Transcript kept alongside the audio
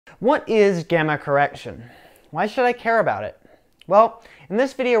What is gamma correction? Why should I care about it? Well, in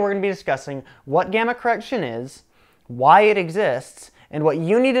this video we're going to be discussing what gamma correction is, why it exists, and what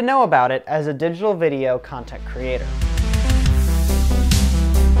you need to know about it as a digital video content creator.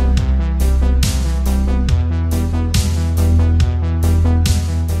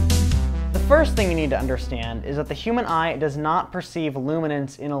 The first thing you need to understand is that the human eye does not perceive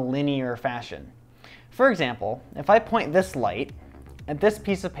luminance in a linear fashion. For example, if I point this light at this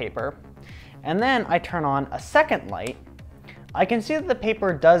piece of paper, and then I turn on a second light, I can see that the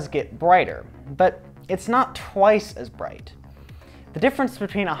paper does get brighter, but it's not twice as bright. The difference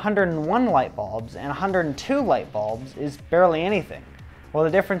between 101 light bulbs and 102 light bulbs is barely anything, while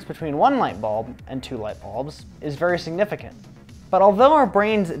the difference between one light bulb and two light bulbs is very significant. But although our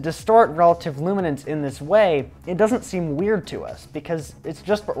brains distort relative luminance in this way, it doesn't seem weird to us because it's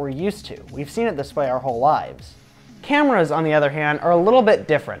just what we're used to. We've seen it this way our whole lives. Cameras, on the other hand, are a little bit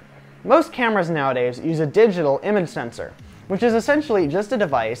different. Most cameras nowadays use a digital image sensor, which is essentially just a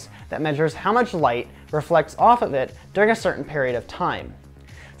device that measures how much light reflects off of it during a certain period of time.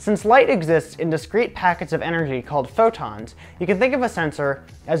 Since light exists in discrete packets of energy called photons, you can think of a sensor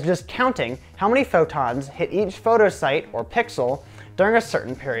as just counting how many photons hit each photosite or pixel during a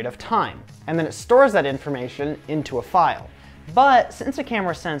certain period of time, and then it stores that information into a file. But since a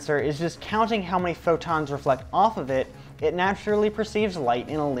camera sensor is just counting how many photons reflect off of it, it naturally perceives light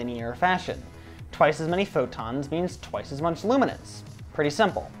in a linear fashion. Twice as many photons means twice as much luminance. Pretty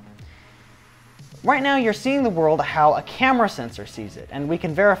simple. Right now you're seeing the world how a camera sensor sees it, and we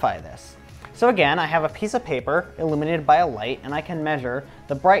can verify this. So again, I have a piece of paper illuminated by a light, and I can measure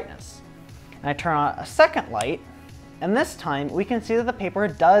the brightness. And I turn on a second light, and this time we can see that the paper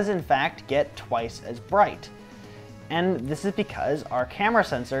does in fact get twice as bright. And this is because our camera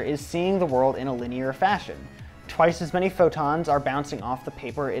sensor is seeing the world in a linear fashion. Twice as many photons are bouncing off the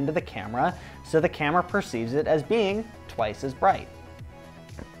paper into the camera, so the camera perceives it as being twice as bright.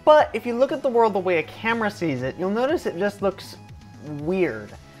 But if you look at the world the way a camera sees it, you'll notice it just looks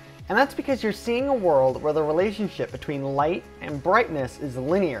weird. And that's because you're seeing a world where the relationship between light and brightness is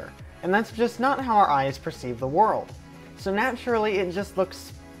linear, and that's just not how our eyes perceive the world. So naturally it just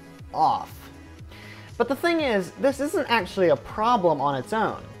looks off. But the thing is, this isn't actually a problem on its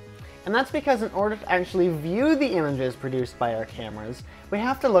own. And that's because in order to actually view the images produced by our cameras, we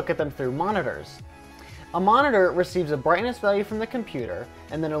have to look at them through monitors. A monitor receives a brightness value from the computer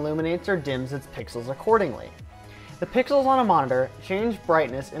and then illuminates or dims its pixels accordingly. The pixels on a monitor change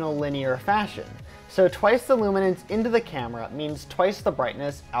brightness in a linear fashion, so twice the luminance into the camera means twice the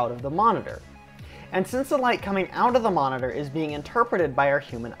brightness out of the monitor. And since the light coming out of the monitor is being interpreted by our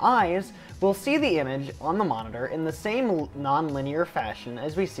human eyes, we'll see the image on the monitor in the same non-linear fashion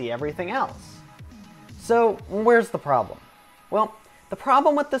as we see everything else. So where's the problem? Well, the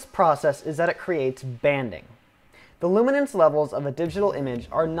problem with this process is that it creates banding. The luminance levels of a digital image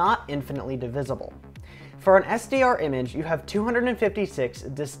are not infinitely divisible. For an SDR image, you have 256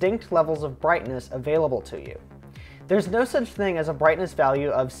 distinct levels of brightness available to you. There's no such thing as a brightness value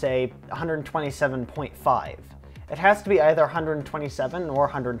of, say, 127.5. It has to be either 127 or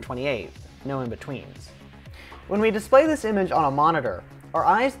 128, no in-betweens. When we display this image on a monitor, our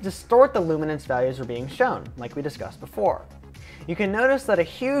eyes distort the luminance values we're being shown, like we discussed before. You can notice that a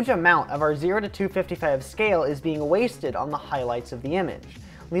huge amount of our 0 to 255 scale is being wasted on the highlights of the image,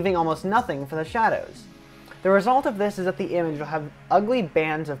 leaving almost nothing for the shadows. The result of this is that the image will have ugly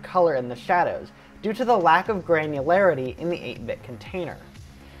bands of color in the shadows, due to the lack of granularity in the 8-bit container.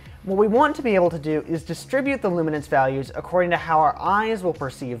 What we want to be able to do is distribute the luminance values according to how our eyes will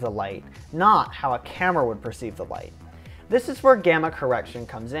perceive the light, not how a camera would perceive the light. This is where gamma correction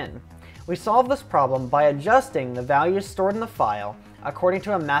comes in. We solve this problem by adjusting the values stored in the file according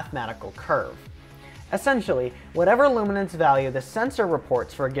to a mathematical curve. Essentially, whatever luminance value the sensor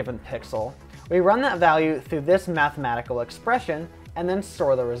reports for a given pixel, we run that value through this mathematical expression and then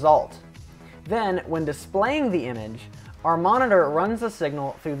store the result. Then, when displaying the image, our monitor runs the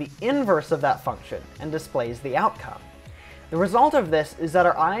signal through the inverse of that function and displays the outcome. The result of this is that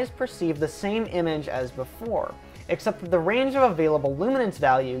our eyes perceive the same image as before, except that the range of available luminance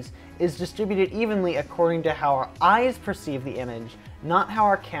values is distributed evenly according to how our eyes perceive the image, not how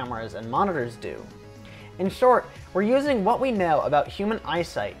our cameras and monitors do. In short, we're using what we know about human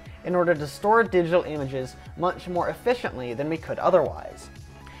eyesight in order to store digital images much more efficiently than we could otherwise.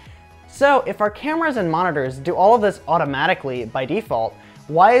 So if our cameras and monitors do all of this automatically by default,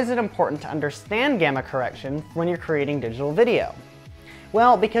 why is it important to understand gamma correction when you're creating digital video?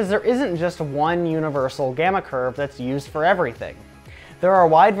 Well, because there isn't just one universal gamma curve that's used for everything. There are a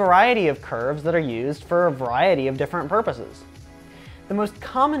wide variety of curves that are used for a variety of different purposes. The most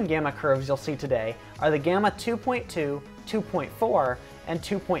common gamma curves you'll see today are the gamma 2.2, 2.4, and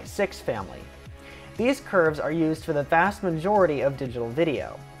 2.6 family. These curves are used for the vast majority of digital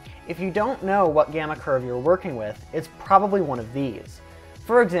video. If you don't know what gamma curve you're working with, it's probably one of these.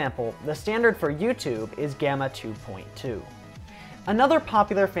 For example, the standard for YouTube is gamma 2.2. Another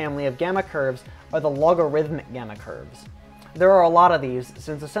popular family of gamma curves are the logarithmic gamma curves. There are a lot of these,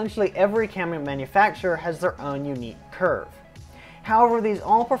 since essentially every camera manufacturer has their own unique curve. However, these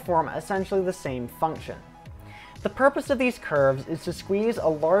all perform essentially the same function. The purpose of these curves is to squeeze a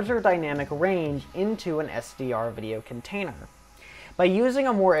larger dynamic range into an SDR video container. By using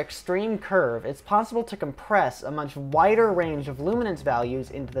a more extreme curve, it's possible to compress a much wider range of luminance values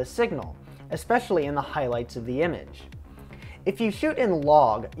into the signal, especially in the highlights of the image. If you shoot in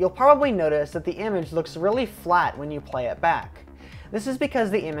log, you'll probably notice that the image looks really flat when you play it back. This is because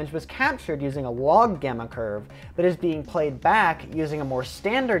the image was captured using a log gamma curve, but is being played back using a more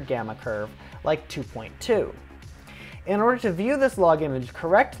standard gamma curve, like 2.2. In order to view this log image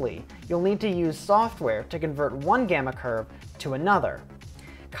correctly, you'll need to use software to convert one gamma curve to another.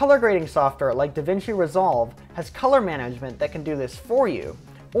 Color grading software like DaVinci Resolve has color management that can do this for you,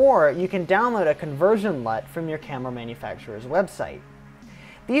 or you can download a conversion LUT from your camera manufacturer's website.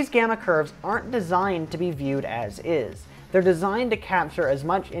 These gamma curves aren't designed to be viewed as is. They're designed to capture as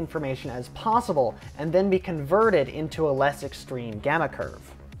much information as possible and then be converted into a less extreme gamma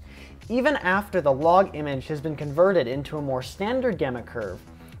curve. Even after the log image has been converted into a more standard gamma curve,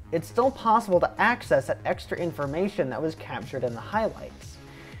 it's still possible to access that extra information that was captured in the highlights.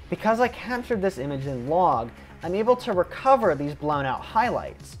 Because I captured this image in log, I'm able to recover these blown out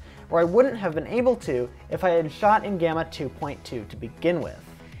highlights, where I wouldn't have been able to if I had shot in gamma 2.2 to begin with.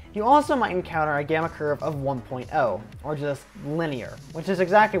 You also might encounter a gamma curve of 1.0, or just linear, which is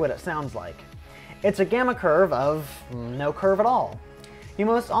exactly what it sounds like. It's a gamma curve of no curve at all. You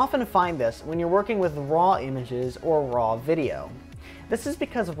most often find this when you're working with raw images or raw video. This is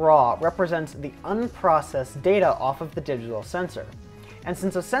because raw represents the unprocessed data off of the digital sensor. And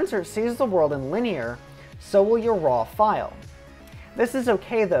since a sensor sees the world in linear, so will your raw file. This is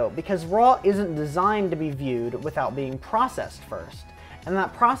okay though, because raw isn't designed to be viewed without being processed first, and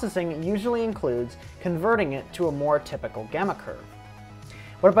that processing usually includes converting it to a more typical gamma curve.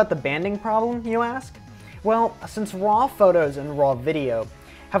 What about the banding problem, you ask? Well, since raw photos and raw video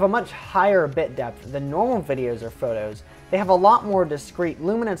have a much higher bit depth than normal videos or photos, they have a lot more discrete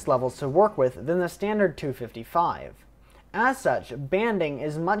luminance levels to work with than the standard 255. As such, banding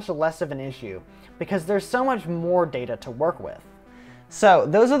is much less of an issue because there's so much more data to work with. So,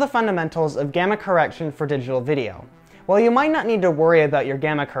 those are the fundamentals of gamma correction for digital video. While you might not need to worry about your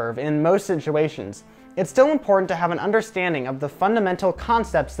gamma curve in most situations, it's still important to have an understanding of the fundamental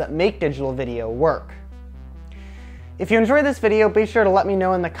concepts that make digital video work. If you enjoyed this video, be sure to let me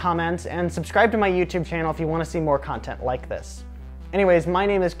know in the comments and subscribe to my YouTube channel if you want to see more content like this. Anyways, my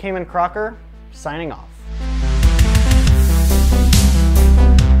name is Cayman Crocker, signing off.